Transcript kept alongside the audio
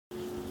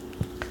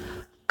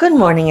Good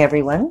morning,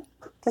 everyone.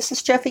 This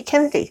is Jeffe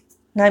Kennedy,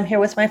 and I'm here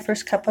with my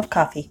first cup of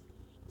coffee,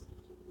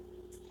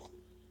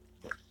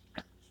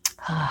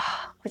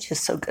 which is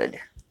so good.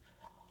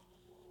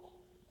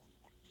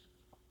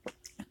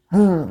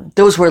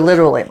 Those were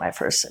literally my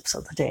first sips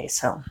of the day,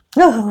 so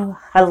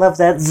I love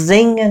that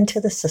zing into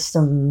the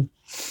system.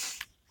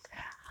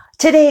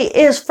 Today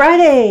is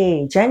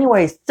Friday,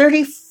 January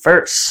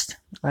 31st,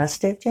 last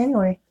day of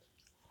January.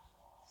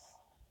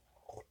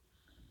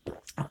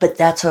 But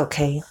that's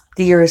okay.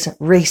 The year isn't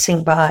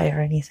racing by or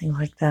anything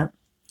like that.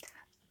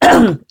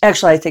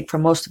 Actually, I think for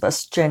most of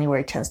us,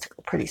 January tends to go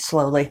pretty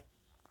slowly.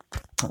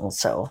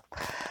 So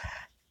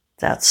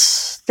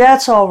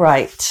that's all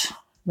right.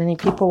 Many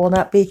people will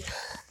not be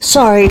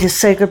sorry to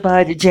say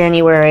goodbye to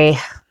January.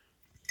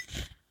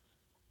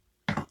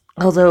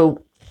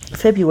 Although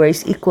February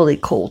is equally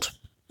cold,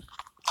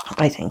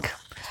 I think.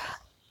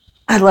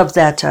 I love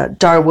that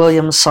Dar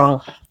Williams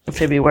song,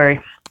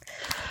 February.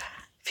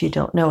 If you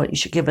don't know it, you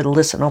should give it a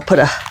listen. I'll put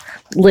a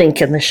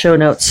link in the show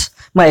notes.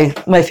 My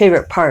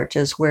favorite part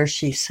is where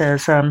she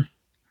says,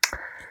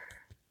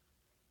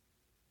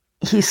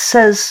 he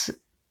says,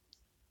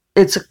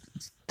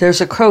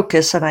 there's a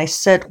crocus, and I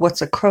said,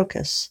 what's a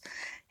crocus?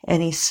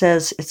 And he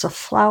says, it's a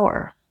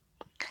flower.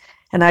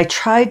 And I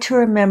tried to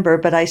remember,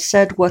 but I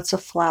said, what's a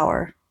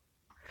flower?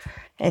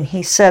 And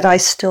he said, I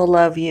still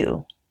love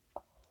you.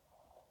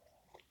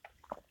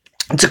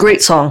 It's a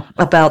great song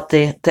about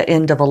the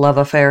end of a love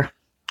affair.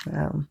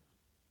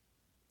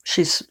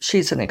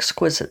 She's an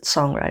exquisite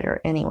songwriter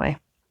anyway.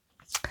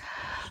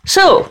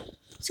 So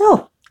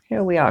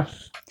here we are.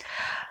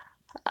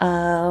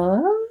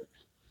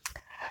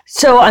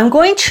 So I'm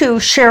going to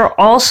share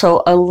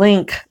also a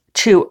link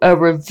to a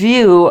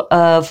review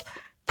of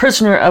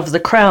Prisoner of the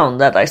Crown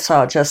that I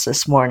saw just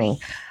this morning.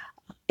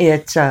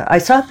 I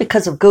saw it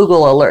because of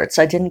Google Alerts.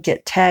 I didn't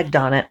get tagged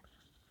on it,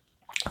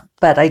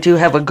 but I do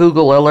have a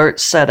Google Alert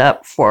set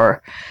up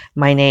for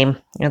my name.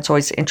 It's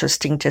always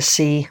interesting to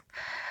see.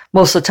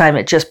 Most of the time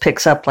it just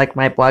picks up like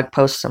my blog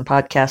posts and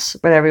podcasts,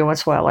 but every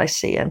once in a while I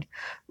see a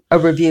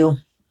review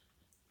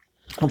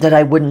that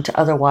I wouldn't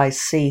otherwise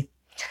see.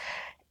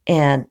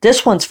 And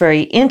this one's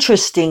very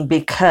interesting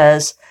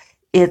because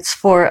it's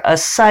for a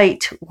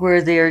site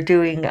where they're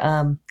doing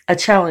a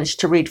challenge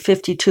to read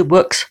 52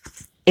 books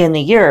in the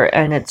year,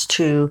 and it's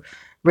to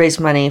raise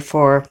money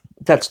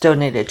that's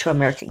donated to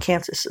American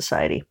Cancer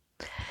Society.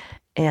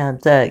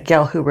 And the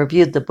gal who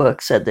reviewed the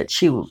book said that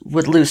she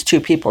would lose 2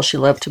 people she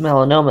loved to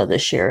melanoma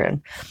this year,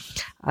 and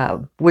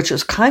which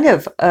was kind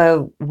of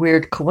a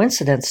weird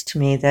coincidence to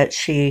me that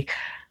she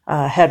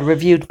had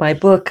reviewed my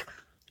book,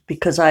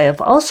 because I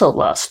have also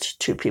lost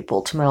 2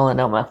 people to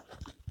melanoma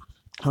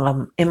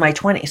in my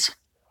 20s.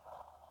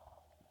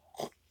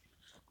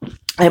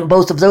 And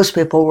both of those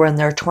people were in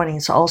their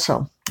 20s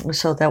also.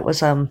 So that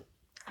was a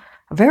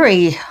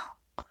very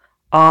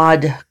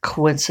odd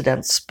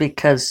coincidence,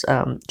 because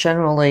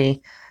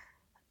generally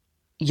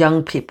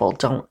young people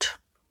don't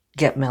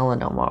get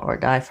melanoma or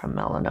die from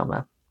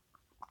melanoma.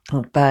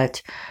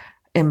 But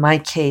in my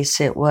case,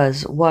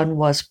 one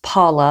was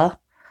Paula,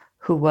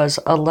 who was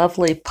a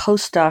lovely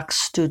postdoc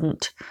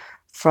student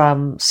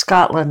from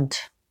Scotland,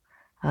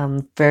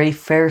 very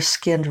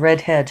fair-skinned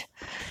redhead,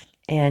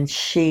 and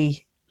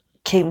she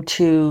came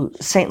to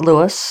St.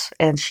 Louis,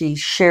 and she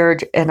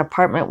shared an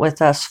apartment with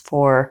us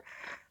for,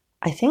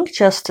 I think,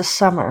 just a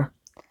summer.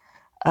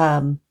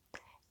 And,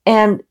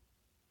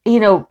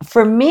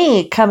 for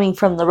me, coming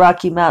from the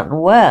Rocky Mountain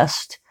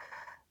West,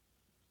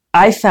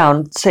 I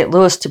found St.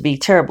 Louis to be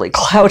terribly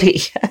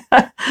cloudy,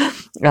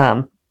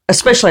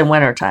 especially in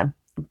wintertime.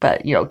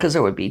 But, because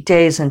there would be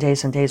days and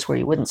days and days where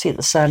you wouldn't see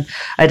the sun.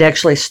 I'd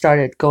actually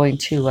started going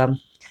to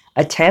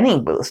a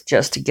tanning booth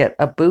just to get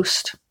a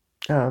boost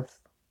of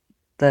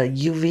the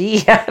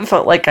UV. I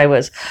felt like I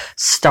was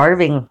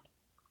starving.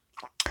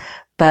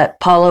 But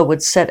Paula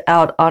would sit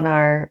out on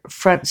our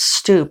front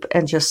stoop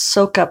and just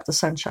soak up the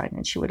sunshine.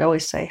 And she would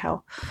always say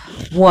how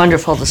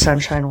wonderful the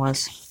sunshine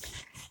was.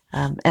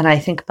 And I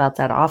think about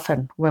that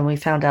often when we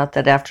found out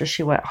that after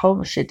she went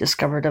home, she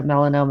discovered a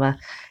melanoma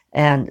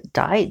and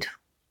died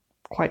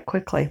quite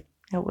quickly.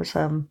 It was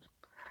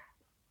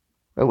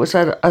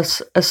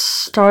a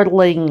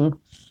startling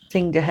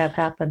thing to have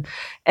happen.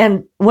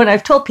 And when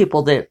I've told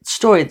people the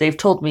story, they've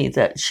told me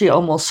that she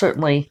almost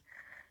certainly,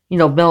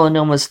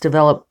 melanomas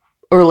develop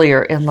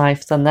earlier in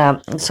life than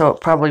that. And so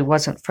it probably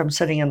wasn't from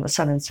sitting in the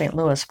sun in St.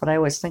 Louis, but I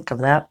always think of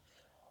that.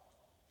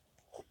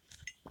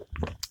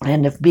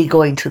 And of me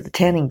going to the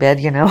tanning bed,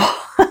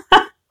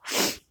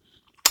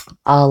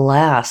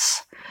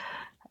 alas.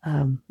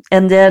 And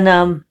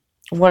then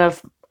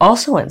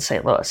also in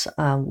St. Louis,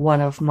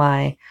 one of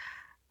my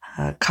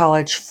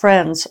college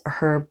friends,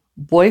 her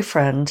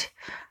boyfriend,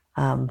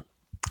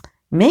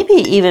 maybe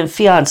even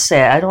fiance,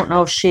 I don't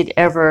know if she'd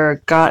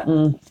ever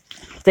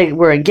they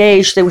were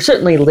engaged, they were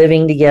certainly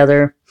living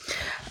together,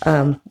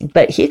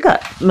 but he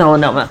got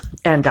melanoma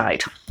and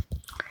died.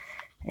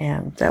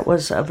 And that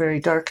was a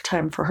very dark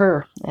time for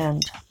her,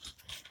 and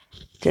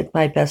did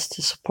my best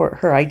to support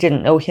her. I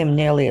didn't know him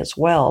nearly as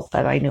well,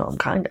 but I knew him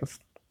kind of.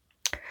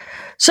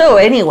 So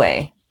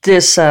anyway,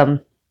 this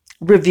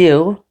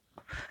review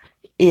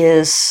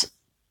is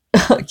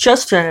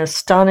just an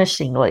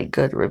astonishingly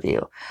good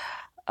review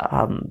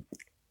of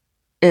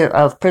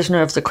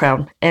Prisoner of the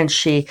Crown, and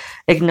she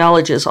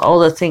acknowledges all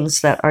the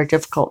things that are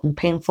difficult and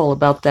painful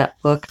about that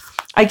book.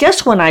 I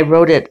guess when I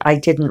wrote it, I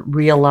didn't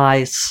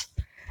realize.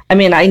 I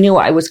mean, I knew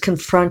I was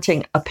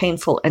confronting a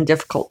painful and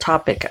difficult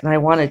topic, and I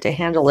wanted to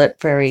handle it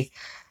very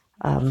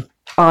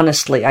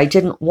honestly. I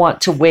didn't want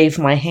to wave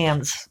my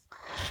hands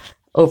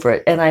over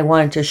it, and I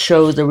wanted to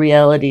show the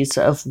realities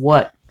of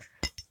what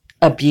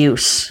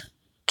abuse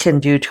can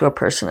do to a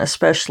person,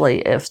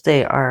 especially if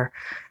they are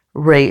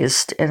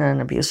raised in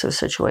an abusive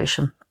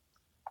situation.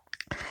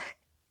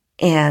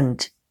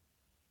 But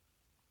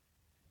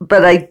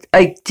I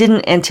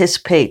didn't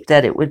anticipate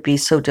that it would be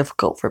so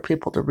difficult for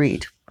people to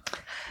read.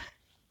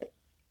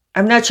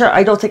 I'm not sure.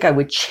 I don't think I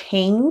would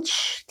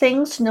change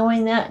things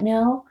knowing that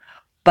now,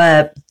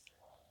 but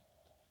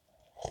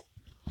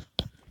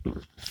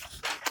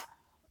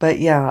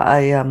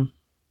yeah,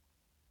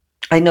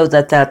 I know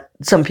that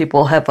some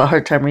people have a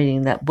hard time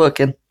reading that book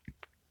and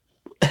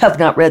have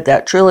not read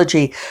that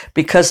trilogy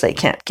because they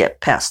can't get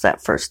past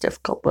that first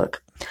difficult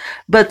book.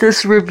 But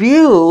this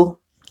review,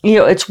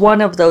 it's one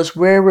of those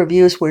rare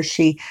reviews where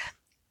she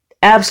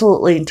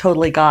absolutely and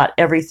totally got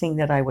everything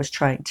that I was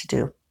trying to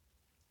do,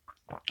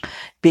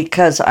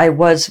 because I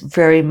was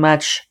very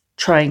much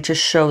trying to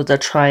show the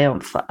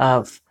triumph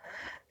of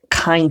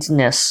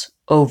kindness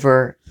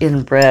over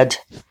inbred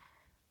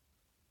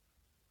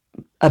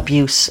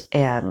abuse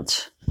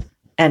and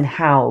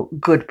how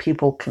good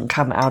people can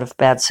come out of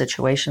bad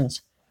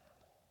situations.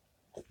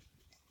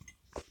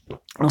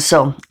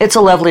 So it's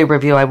a lovely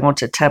review. I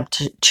won't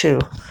attempt to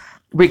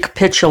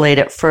recapitulate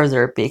it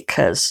further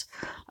because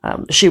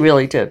she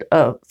really did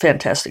a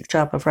fantastic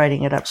job of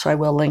writing it up. So I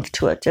will link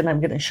to it, and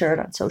I'm going to share it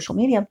on social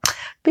media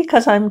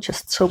because I'm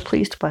just so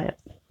pleased by it.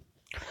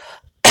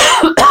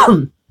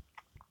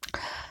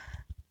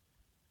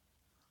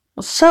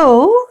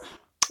 So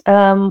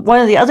one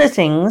of the other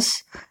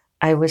things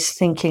I was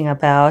thinking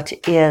about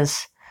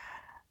is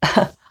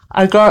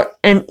I got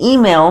an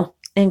email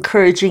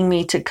encouraging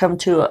me to come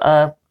to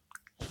a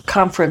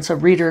conference, a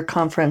reader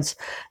conference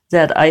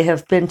that I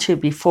have been to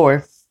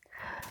before.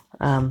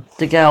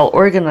 The gal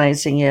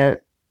organizing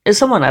it is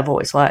someone I've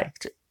always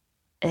liked.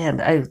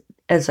 And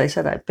as I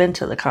said, I've been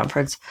to the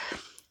conference.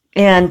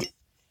 And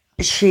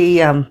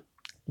she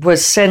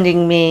was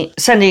sending the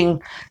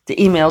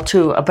email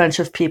to a bunch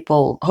of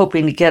people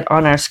hoping to get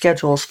on our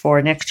schedules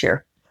for next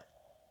year.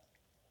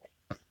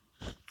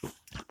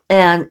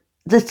 And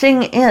the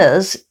thing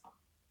is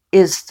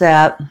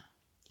that,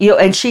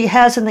 and she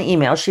has in the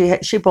email,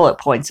 she bullet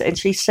points, and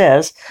she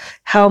says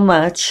how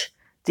much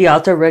the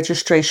author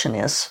registration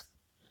is.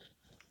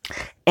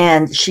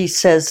 And she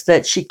says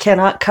that she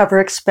cannot cover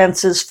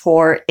expenses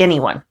for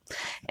anyone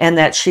and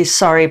that she's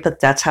sorry, but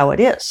that's how it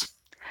is.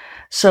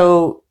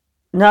 So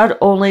not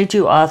only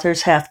do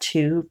authors have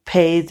to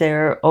pay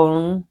their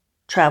own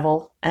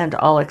travel and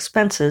all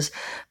expenses,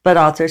 but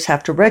authors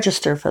have to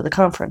register for the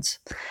conference.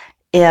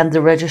 And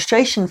the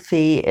registration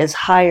fee is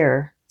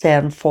higher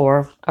than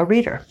for a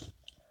reader.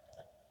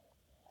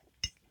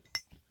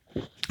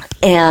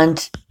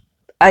 And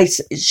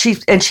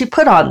she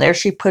put on there,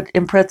 she put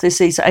in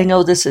parentheses, I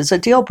know this is a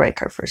deal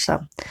breaker for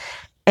some.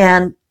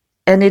 And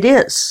it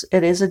is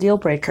a deal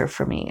breaker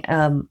for me.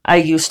 I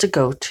used to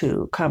go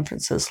to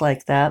conferences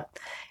like that,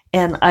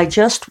 and I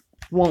just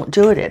won't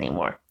do it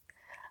anymore.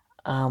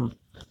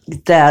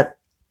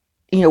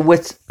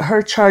 With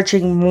her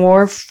charging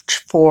more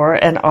for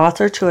an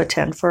author to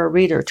attend, for a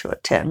reader to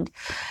attend,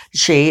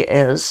 she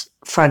is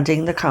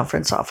funding the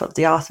conference off of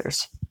the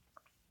authors.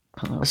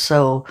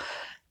 So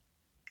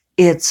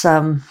it's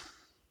the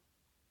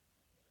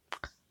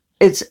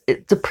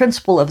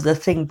principle of the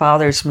thing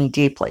bothers me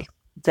deeply,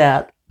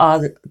 that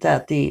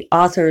the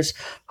authors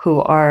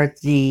who are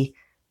the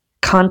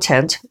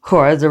content, who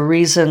are the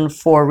reason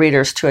for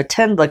readers to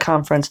attend the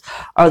conference,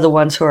 are the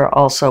ones who are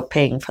also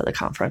paying for the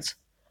conference,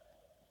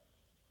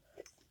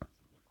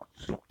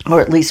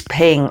 or at least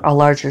paying a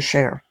larger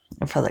share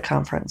for the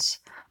conference.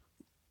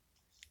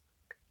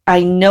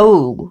 I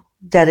know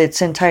that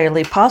it's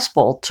entirely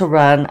possible to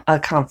run a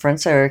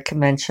conference or a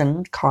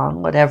convention,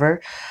 con, whatever.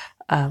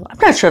 I'm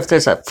not sure if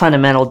there's a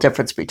fundamental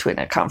difference between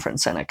a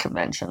conference and a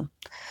convention.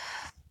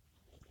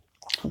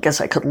 I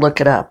guess I could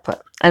look it up,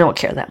 but I don't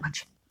care that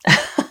much.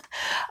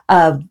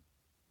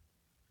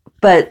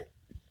 But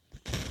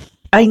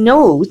I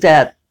know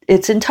that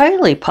it's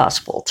entirely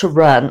possible to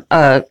run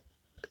a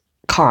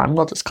con,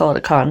 we'll just call it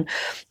a con,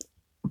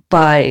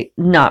 by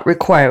not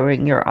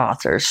requiring your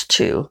authors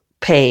to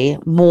pay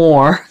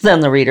more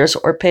than the readers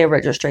or pay a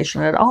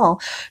registration at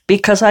all,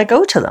 because I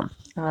go to them.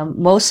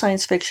 Most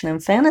science fiction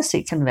and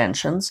fantasy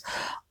conventions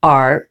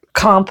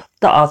comp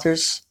the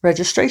author's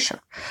registration.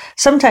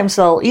 Sometimes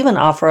they'll even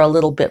offer a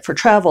little bit for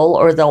travel,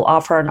 or they'll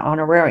offer an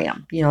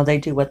honorarium. They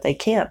do what they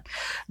can.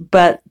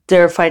 But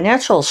their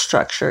financial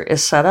structure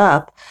is set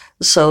up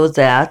so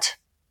that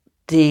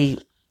the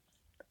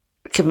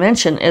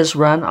convention is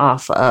run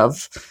off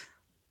of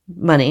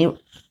money,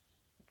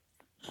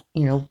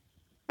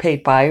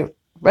 paid by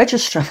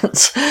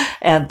registrants,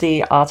 and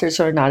the authors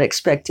are not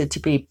expected to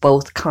be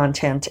both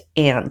content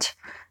and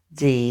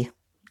the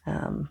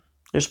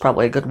there's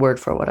probably a good word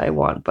for what I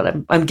want, but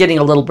I'm getting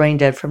a little brain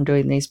dead from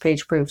doing these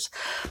page proofs.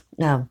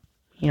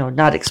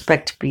 Not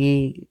expect to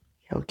be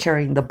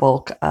carrying the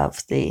bulk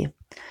of the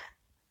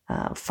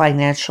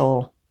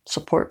financial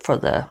support for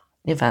the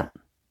event.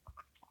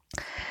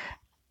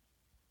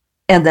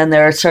 And then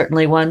there are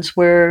certainly ones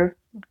where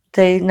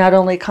they not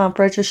only comp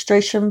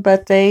registration,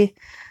 but they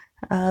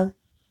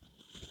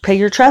pay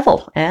your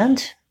travel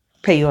and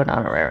pay you an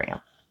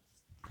honorarium.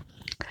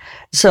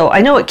 So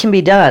I know it can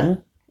be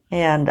done,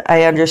 and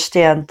I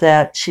understand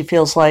that she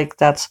feels like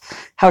that's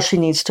how she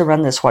needs to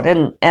run this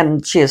one.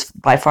 And she is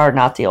by far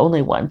not the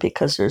only one,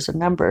 because there's a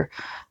number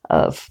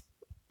of,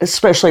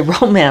 especially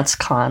romance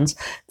cons,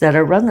 that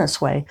are run this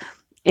way.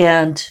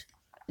 And,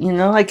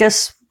 I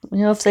guess,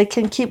 if they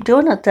can keep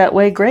doing it that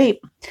way,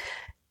 great.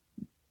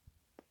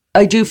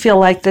 I do feel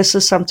like this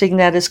is something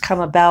that has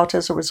come about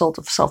as a result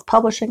of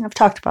self-publishing. I've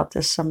talked about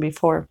this some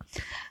before.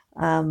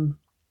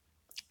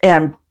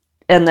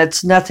 And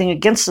that's nothing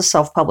against the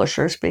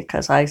self-publishers,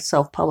 because I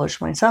self-publish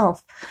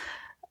myself.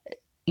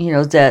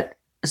 That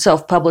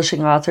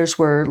self-publishing authors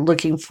were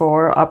looking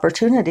for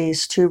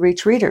opportunities to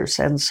reach readers,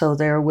 and so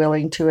they're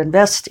willing to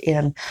invest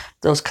in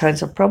those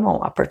kinds of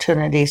promo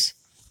opportunities.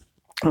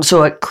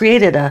 So it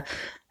created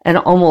an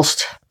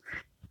almost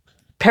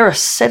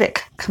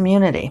parasitic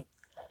community,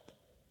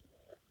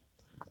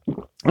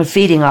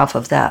 feeding off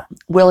of that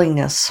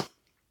willingness.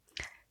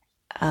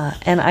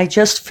 And I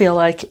just feel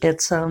like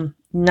it's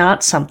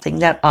not something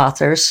that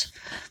authors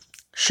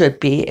should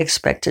be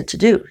expected to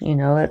do.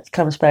 It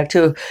comes back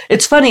to,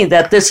 it's funny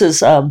that this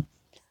is,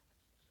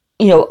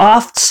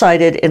 oft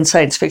cited in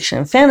science fiction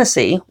and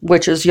fantasy,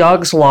 which is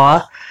Yogg's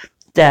law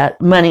that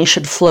money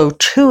should flow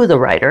to the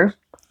writer,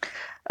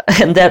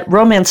 and that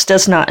romance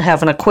does not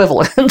have an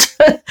equivalent.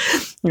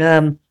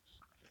 And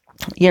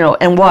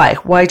why?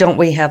 Why don't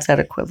we have that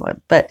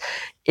equivalent? But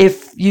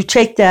if you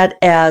take that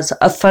as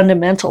a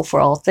fundamental for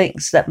all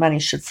things, that money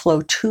should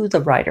flow to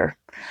the writer,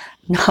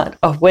 not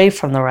away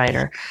from the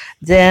writer,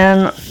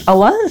 then a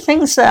lot of the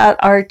things that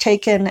are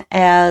taken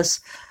as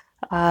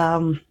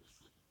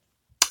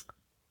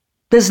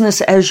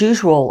business as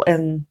usual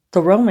in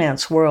the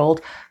romance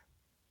world,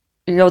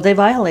 they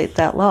violate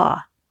that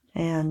law.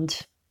 And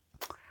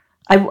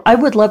I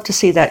would love to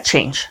see that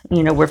change.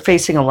 We're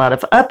facing a lot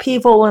of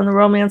upheaval in the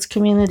romance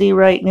community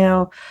right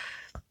now,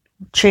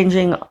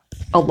 changing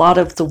a lot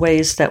of the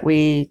ways that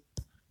we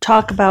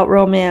talk about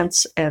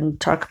romance and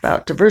talk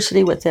about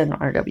diversity within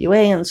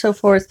RWA and so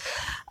forth.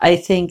 I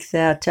think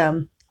that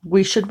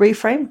we should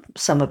reframe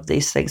some of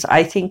these things.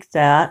 I think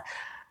that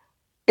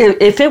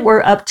if it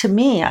were up to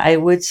me, I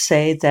would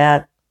say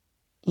that,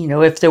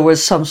 if there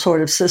was some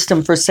sort of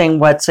system for saying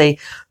what's a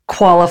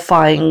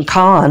qualifying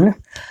con,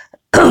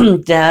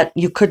 that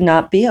you could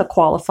not be a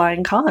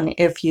qualifying con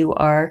if you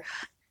are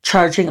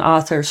charging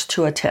authors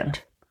to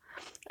attend.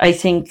 I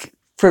think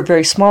for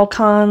very small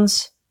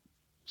cons,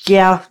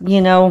 yeah,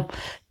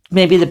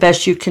 maybe the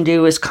best you can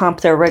do is comp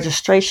their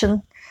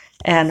registration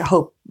and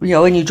hope,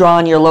 and you draw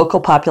on your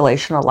local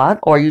population a lot,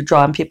 or you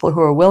draw on people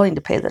who are willing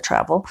to pay the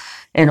travel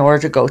in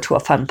order to go to a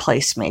fun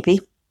place,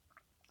 maybe.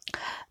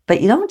 But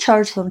you don't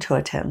charge them to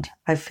attend.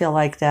 I feel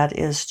like that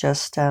is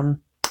just,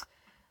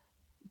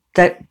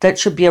 that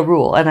should be a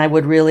rule. And I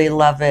would really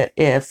love it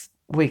if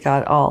we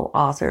got all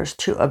authors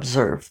to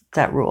observe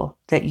that rule,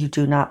 that you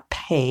do not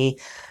pay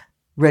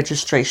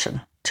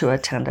registration to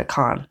attend a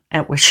con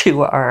at which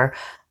you are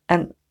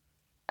an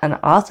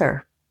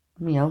author,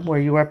 where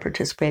you are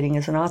participating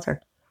as an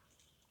author.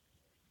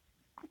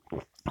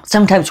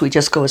 Sometimes we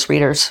just go as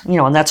readers,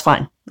 and that's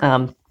fine.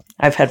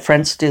 I've had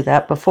friends do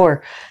that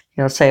before,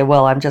 say,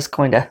 well, I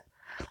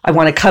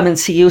want to come and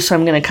see you, so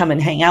I'm going to come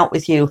and hang out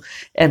with you,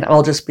 and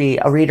I'll just be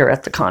a reader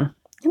at the con.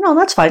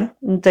 That's fine.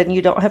 Then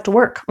you don't have to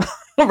work,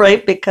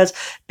 right? Because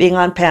being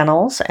on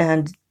panels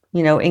and,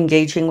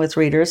 engaging with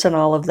readers and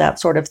all of that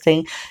sort of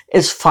thing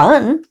is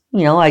fun.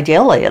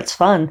 Ideally it's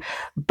fun,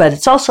 but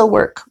it's also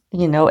work,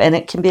 and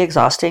it can be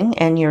exhausting,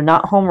 and you're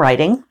not home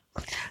writing.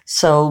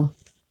 So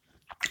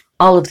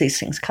all of these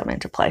things come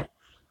into play.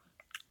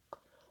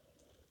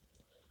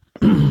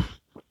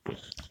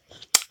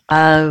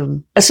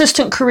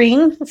 Assistant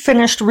Corrine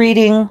finished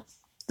reading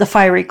The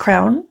Fiery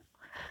Crown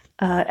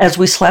as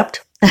we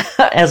slept,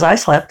 as I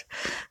slept.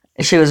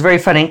 She was very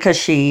funny because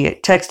she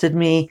texted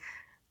me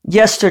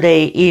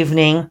yesterday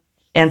evening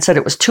and said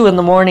it was 2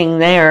 a.m.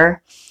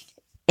 there,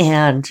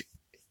 and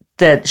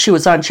that she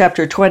was on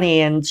chapter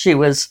 20 and she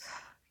was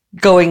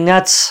going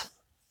nuts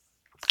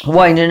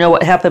wanting to know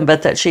what happened,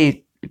 but that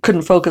she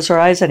couldn't focus her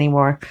eyes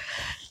anymore.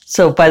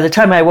 So by the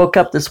time I woke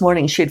up this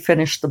morning, she had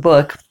finished the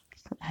book.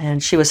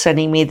 And she was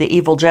sending me the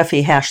Evil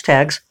Jeffy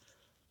hashtags.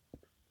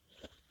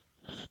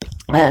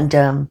 And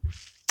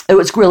it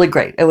was really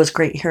great. It was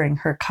great hearing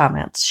her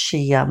comments.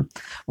 She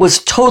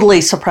was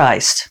totally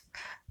surprised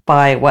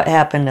by what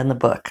happened in the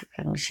book.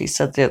 And she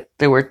said that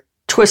there were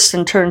twists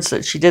and turns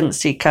that she didn't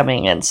see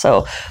coming. And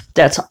so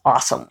that's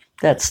awesome.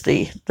 That's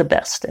the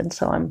best. And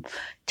so I'm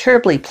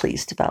terribly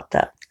pleased about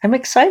that. I'm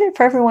excited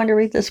for everyone to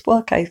read this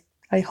book. I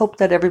hope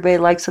that everybody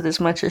likes it as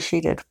much as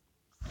she did.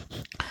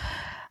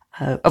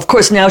 Of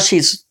course, now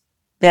she's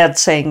bad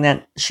saying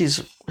that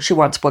she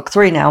wants book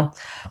 3 now,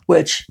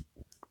 which,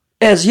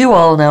 as you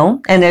all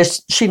know, and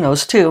as she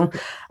knows too,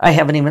 I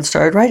haven't even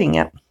started writing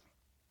yet.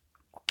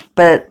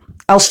 But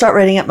I'll start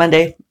writing it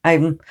Monday.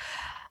 I'm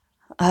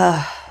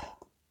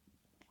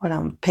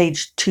on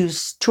page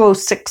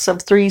 206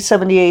 of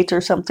 378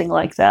 or something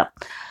like that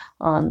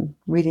on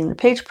reading the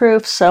page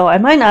proofs. So I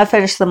might not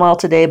finish them all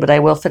today, but I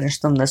will finish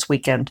them this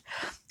weekend.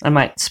 I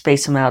might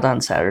space them out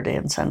on Saturday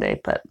and Sunday,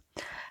 but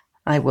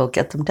I will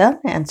get them done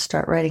and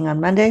start writing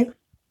on Monday.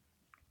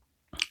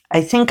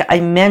 I think I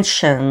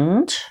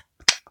mentioned,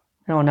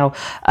 I don't know,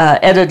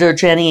 editor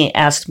Jenny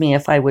asked me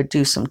if I would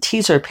do some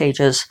teaser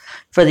pages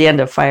for the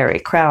end of Fiery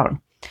Crown,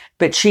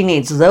 but she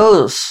needs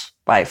those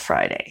by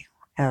Friday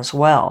as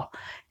well.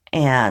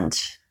 And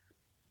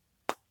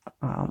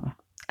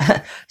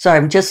so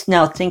I'm just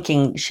now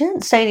thinking, she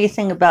didn't say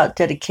anything about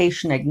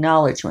dedication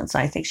acknowledgments.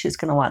 I think she's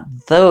going to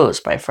want those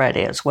by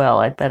Friday as well.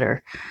 I'd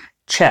better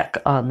check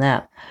on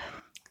that.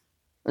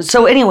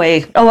 So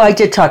anyway, I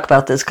did talk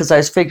about this because I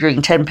was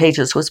figuring 10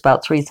 pages was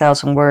about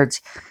 3,000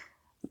 words.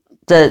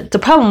 The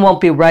problem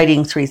won't be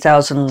writing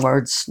 3,000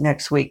 words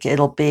next week.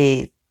 It'll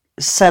be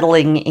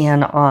settling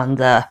in on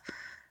the,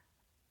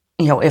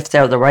 if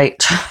they're the right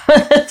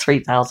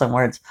 3,000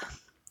 words.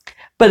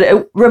 But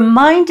it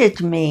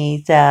reminded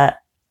me that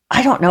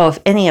I don't know if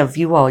any of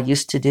you all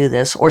used to do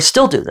this or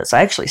still do this.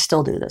 I actually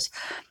still do this.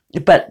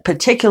 But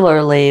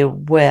particularly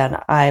when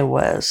I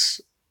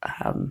was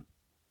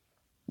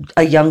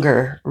a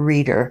younger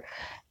reader,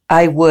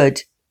 I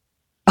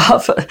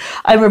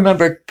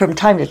remember from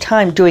time to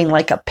time doing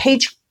like a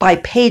page by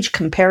page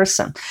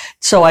comparison.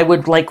 So I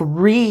would like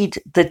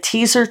read the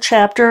teaser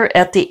chapter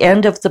at the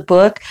end of the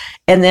book.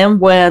 And then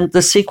when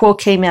the sequel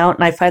came out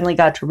and I finally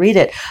got to read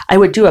it, I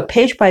would do a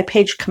page by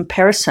page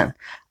comparison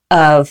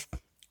of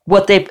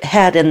what they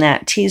had in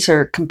that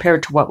teaser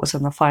compared to what was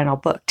in the final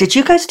book. Did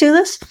you guys do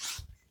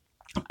this?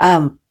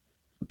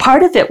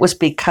 Part of it was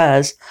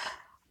because,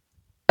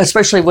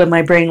 especially when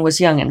my brain was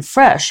young and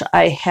fresh,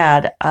 I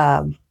had,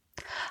 I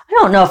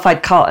don't know if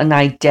I'd call it an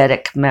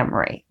eidetic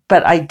memory,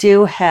 but I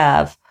do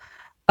have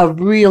a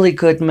really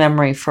good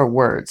memory for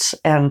words.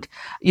 And,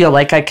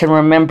 like I can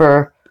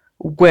remember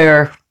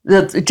where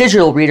the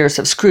digital readers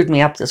have screwed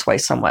me up this way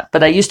somewhat,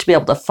 but I used to be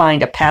able to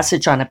find a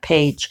passage on a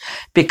page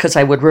because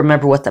I would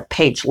remember what the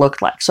page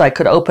looked like. So I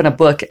could open a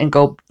book and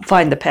go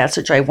find the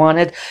passage I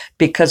wanted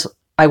because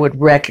I would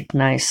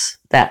recognize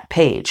that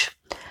page.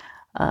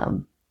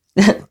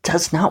 It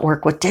does not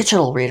work with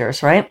digital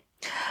readers, right?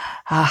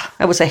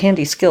 That was a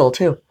handy skill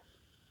too.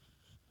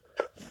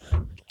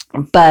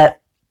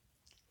 But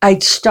I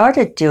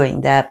started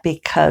doing that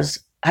because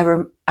I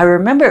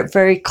remember it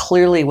very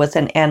clearly with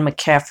an Anne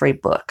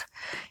McCaffrey book.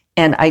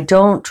 And I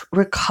don't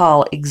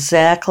recall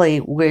exactly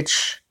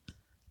which,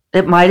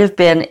 it might have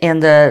been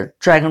in the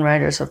Dragon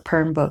Riders of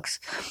Pern books,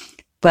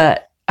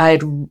 but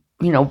I'd,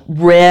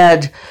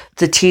 read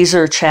the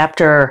teaser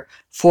chapter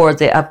for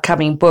the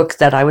upcoming book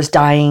that I was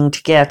dying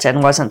to get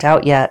and wasn't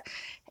out yet.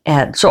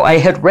 And so I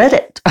had read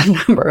it a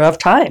number of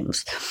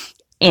times.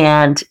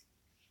 And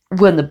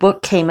when the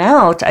book came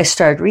out, I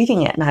started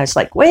reading it and I was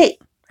like, wait,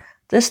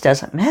 this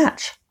doesn't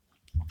match.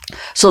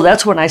 So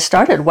that's when I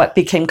started what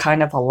became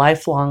kind of a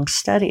lifelong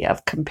study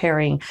of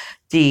comparing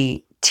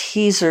the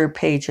teaser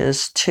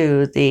pages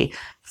to the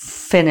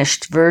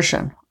finished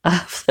version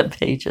of the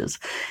pages.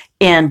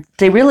 And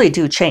they really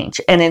do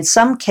change. And in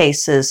some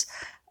cases,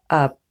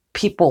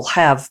 people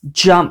have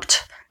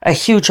jumped a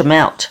huge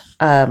amount.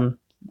 What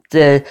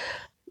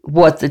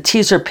the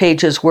teaser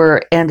pages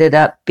were ended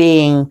up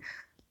being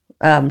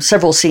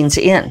several scenes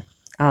in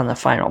on the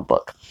final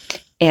book.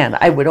 And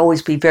I would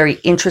always be very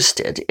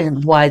interested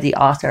in why the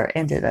author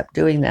ended up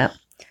doing that.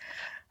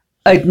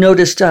 I'd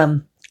noticed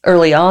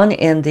early on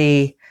in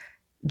the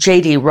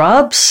J.D.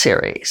 Robb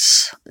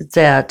series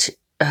that,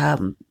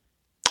 and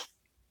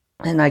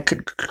I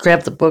could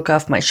grab the book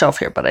off my shelf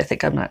here, but I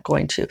think I'm not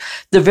going to.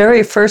 The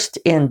very first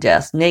In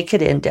Death,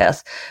 Naked in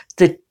Death,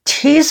 the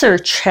teaser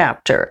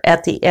chapter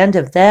at the end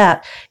of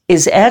that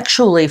is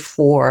actually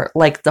for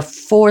like the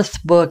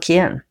 4th book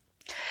in.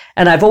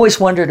 And I've always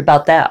wondered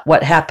about that,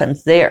 what happened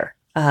there.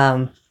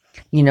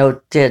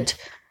 Did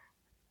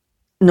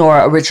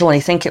Nora originally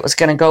think it was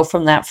going to go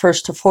from that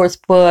 1st to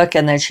 4th book,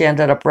 and then she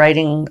ended up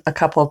writing a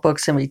couple of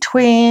books in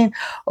between?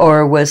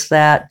 Or was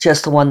that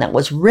just the one that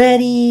was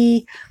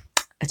ready?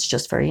 It's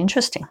just very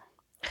interesting.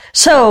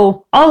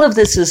 So all of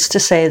this is to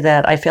say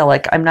that I feel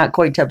like I'm not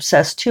going to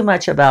obsess too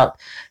much about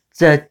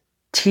the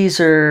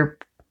teaser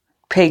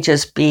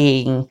pages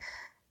being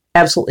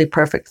absolutely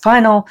perfect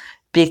final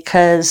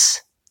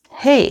because,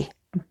 hey,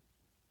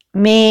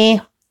 me,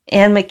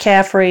 Anne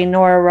McCaffrey,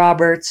 Nora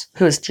Roberts,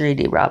 who is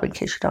J.D. Robb, in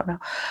case you don't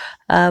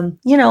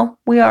know.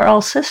 We are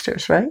all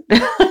sisters, right?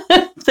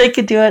 If they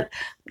could do it,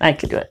 I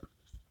could do it.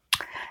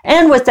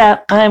 And with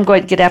that, I'm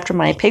going to get after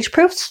my page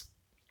proofs.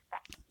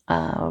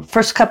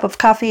 First Cup of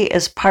Coffee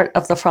is part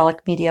of the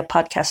Frolic Media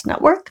Podcast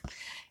Network,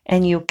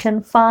 and you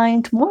can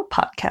find more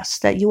podcasts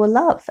that you will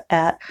love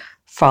at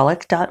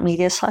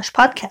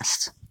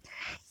frolic.media/podcasts.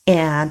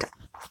 And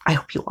I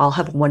hope you all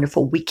have a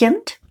wonderful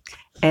weekend,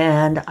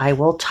 and I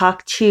will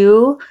talk to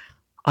you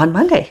on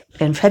Monday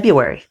in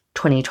February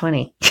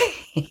 2020.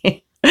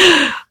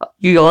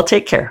 You all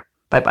take care.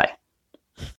 Bye-bye.